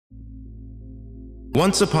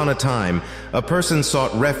Once upon a time, a person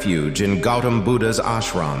sought refuge in Gautam Buddha's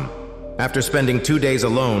ashram. After spending 2 days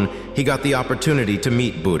alone, he got the opportunity to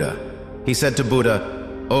meet Buddha. He said to Buddha,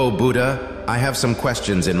 "Oh Buddha, I have some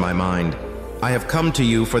questions in my mind. I have come to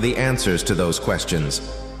you for the answers to those questions.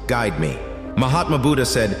 Guide me." Mahatma Buddha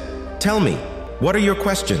said, "Tell me, what are your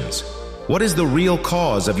questions? What is the real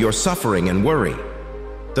cause of your suffering and worry?"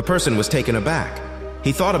 The person was taken aback.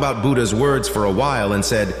 He thought about Buddha's words for a while and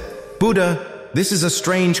said, "Buddha, this is a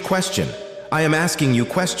strange question. I am asking you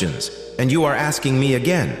questions, and you are asking me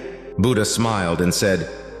again." Buddha smiled and said,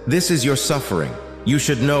 "This is your suffering. You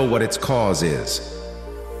should know what its cause is."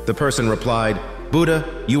 The person replied, "Buddha,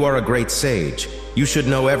 you are a great sage. You should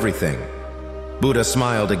know everything." Buddha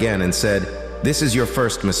smiled again and said, "This is your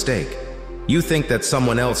first mistake. You think that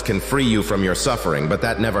someone else can free you from your suffering, but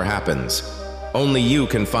that never happens. Only you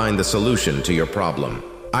can find the solution to your problem.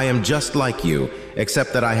 I am just like you,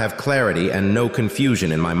 except that I have clarity and no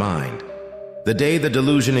confusion in my mind. The day the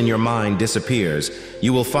delusion in your mind disappears,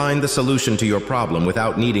 you will find the solution to your problem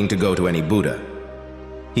without needing to go to any Buddha."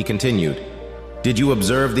 He continued, "Did you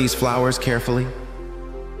observe these flowers carefully?"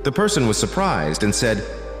 The person was surprised and said,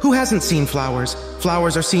 "Who hasn't seen flowers?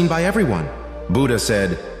 Flowers are seen by everyone." Buddha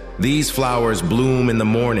said, "These flowers bloom in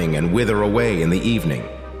the morning and wither away in the evening.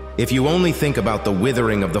 If you only think about the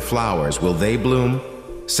withering of the flowers, will they bloom?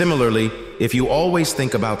 Similarly, if you always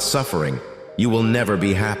think about suffering, you will never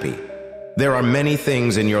be happy. There are many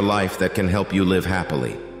things in your life that can help you live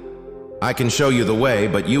happily. I can show you the way,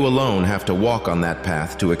 but you alone have to walk on that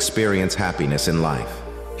path to experience happiness in life."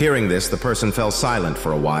 Hearing this, the person fell silent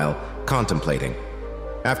for a while, contemplating.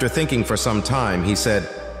 After thinking for some time, he said,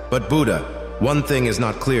 "But Buddha, one thing is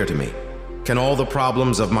not clear to me. Can all the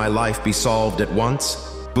problems of my life be solved at once?"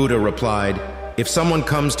 Buddha replied, "If someone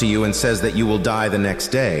comes to you and says that you will die the next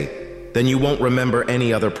day, then you won't remember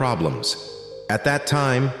any other problems. At that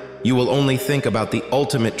time, you will only think about the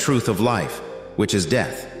ultimate truth of life, which is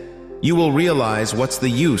death. You will realize what's the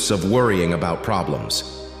use of worrying about problems.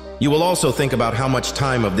 You will also think about how much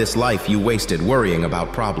time of this life you wasted worrying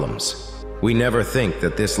about problems. We never think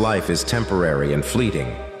that this life is temporary and fleeting.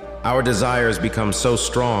 Our desires become so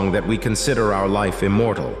strong that we consider our life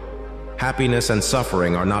immortal. Happiness and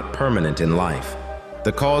suffering are not permanent in life.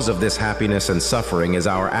 The cause of this happiness and suffering is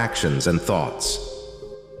our actions and thoughts."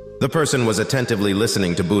 The person was attentively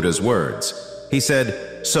listening to Buddha's words. He said,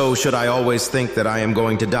 "So should I always think that I am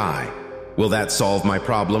going to die? Will that solve my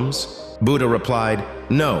problems?" Buddha replied,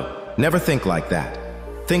 "No, never think like that.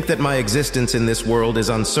 Think that my existence in this world is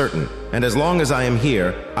uncertain, and as long as I am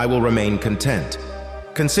here, I will remain content.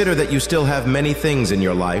 Consider that you still have many things in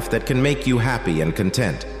your life that can make you happy and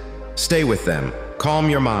content. Stay with them, calm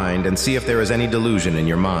your mind, and see if there is any delusion in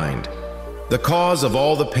your mind. The cause of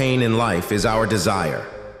all the pain in life is our desire.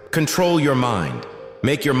 Control your mind.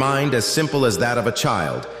 Make your mind as simple as that of a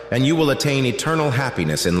child, and you will attain eternal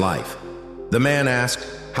happiness in life." The man asked,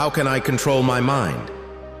 "How can I control my mind?"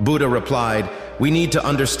 Buddha replied, "We need to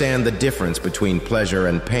understand the difference between pleasure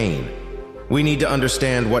and pain. We need to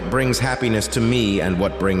understand what brings happiness to me and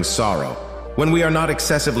what brings sorrow. When we are not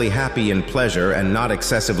excessively happy in pleasure and not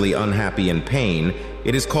excessively unhappy in pain,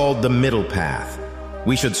 it is called the middle path.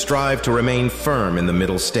 We should strive to remain firm in the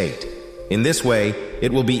middle state. In this way,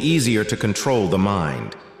 it will be easier to control the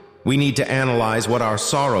mind. We need to analyze what our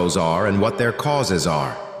sorrows are and what their causes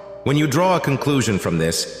are. When you draw a conclusion from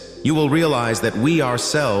this, you will realize that we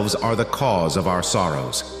ourselves are the cause of our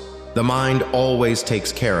sorrows. The mind always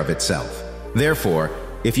takes care of itself. Therefore,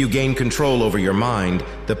 if you gain control over your mind,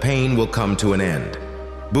 the pain will come to an end."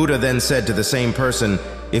 Buddha then said to the same person,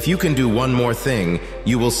 "If you can do one more thing,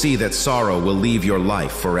 you will see that sorrow will leave your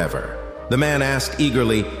life forever." The man asked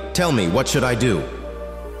eagerly, "Tell me, what should I do?"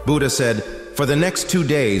 Buddha said, "For the next 2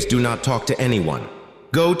 days, do not talk to anyone.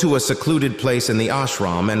 Go to a secluded place in the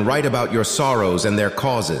ashram and write about your sorrows and their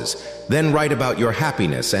causes. Then write about your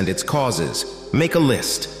happiness and its causes. Make a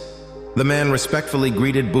list." The man respectfully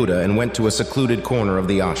greeted Buddha and went to a secluded corner of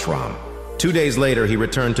the ashram. 2 days later, he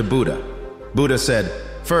returned to Buddha. Buddha said,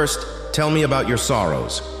 "First, tell me about your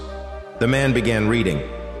sorrows." The man began reading,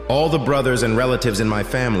 "All the brothers and relatives in my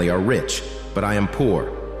family are rich, but I am poor.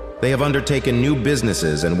 They have undertaken new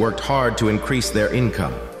businesses and worked hard to increase their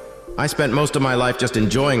income. I spent most of my life just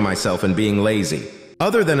enjoying myself and being lazy.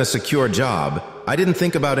 Other than a secure job, I didn't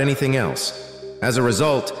think about anything else. As a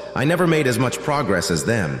result, I never made as much progress as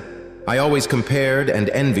them. I always compared and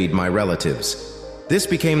envied my relatives. This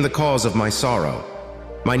became the cause of my sorrow.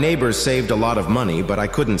 My neighbors saved a lot of money, but I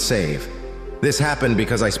couldn't save. This happened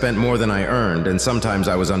because I spent more than I earned, and sometimes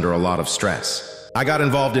I was under a lot of stress. I got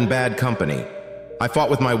involved in bad company. I fought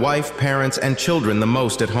with my wife, parents, and children the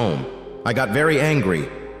most at home. I got very angry,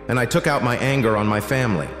 and I took out my anger on my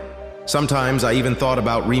family. Sometimes I even thought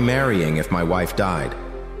about remarrying if my wife died.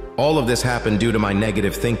 All of this happened due to my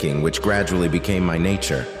negative thinking, which gradually became my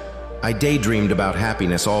nature. I daydreamed about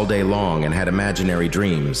happiness all day long and had imaginary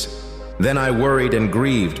dreams. Then I worried and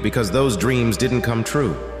grieved because those dreams didn't come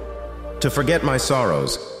true. To forget my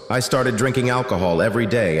sorrows, I started drinking alcohol every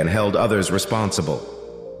day and held others responsible.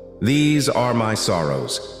 These are my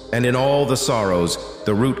sorrows, and in all the sorrows,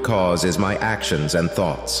 the root cause is my actions and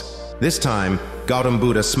thoughts. This time, Gautam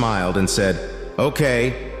Buddha smiled and said,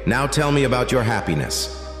 "Okay, now tell me about your happiness."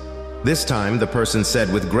 This time, the person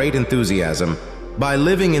said with great enthusiasm, "By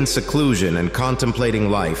living in seclusion and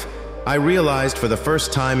contemplating life, I realized for the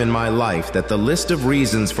first time in my life that the list of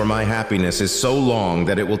reasons for my happiness is so long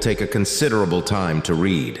that it will take a considerable time to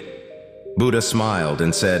read." Buddha smiled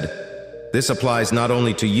and said, "This applies not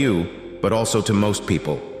only to you, but also to most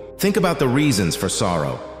people. Think about the reasons for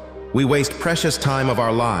sorrow. We waste precious time of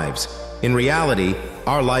our lives. In reality,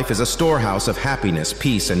 our life is a storehouse of happiness,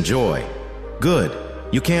 peace, and joy. Good.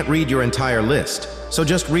 You can't read your entire list, so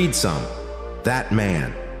just read some." That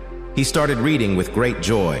man. He started reading with great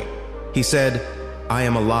joy. He said, "I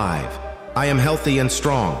am alive. I am healthy and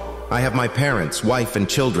strong. I have my parents, wife, and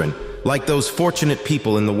children, like those fortunate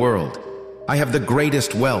people in the world. I have the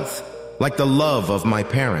greatest wealth, like the love of my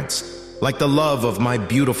parents, like the love of my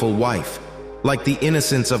beautiful wife, like the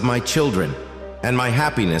innocence of my children, and my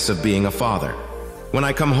happiness of being a father. When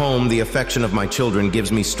I come home, the affection of my children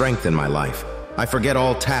gives me strength in my life. I forget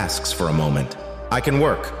all tasks for a moment. I can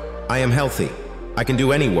work. I am healthy. I can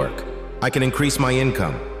do any work. I can increase my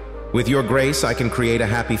income. With your grace, I can create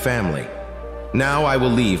a happy family. Now I will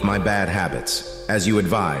leave my bad habits, as you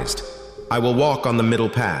advised. I will walk on the middle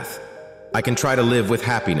path. I can try to live with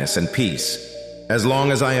happiness and peace, as long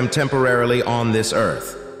as I am temporarily on this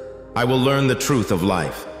earth. I will learn the truth of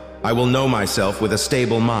life. I will know myself with a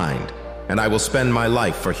stable mind, and I will spend my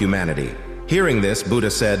life for humanity." Hearing this, Buddha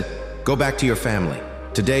said, "Go back to your family.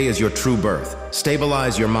 Today is your true birth.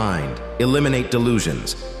 Stabilize your mind. Eliminate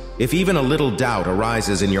delusions. If even a little doubt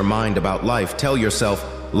arises in your mind about life, tell yourself,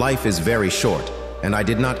 life is very short, and I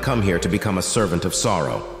did not come here to become a servant of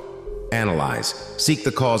sorrow. Analyze, seek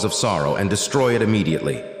the cause of sorrow, and destroy it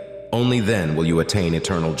immediately. Only then will you attain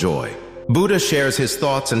eternal joy." Buddha shares his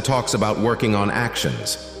thoughts and talks about working on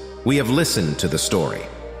actions. We have listened to the story.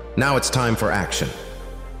 Now it's time for action.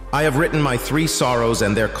 I have written my 3 sorrows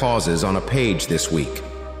and their causes on a page this week.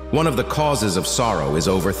 One of the causes of sorrow is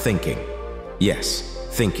overthinking. Yes,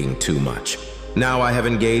 thinking too much. Now I have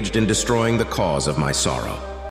engaged in destroying the cause of my sorrow.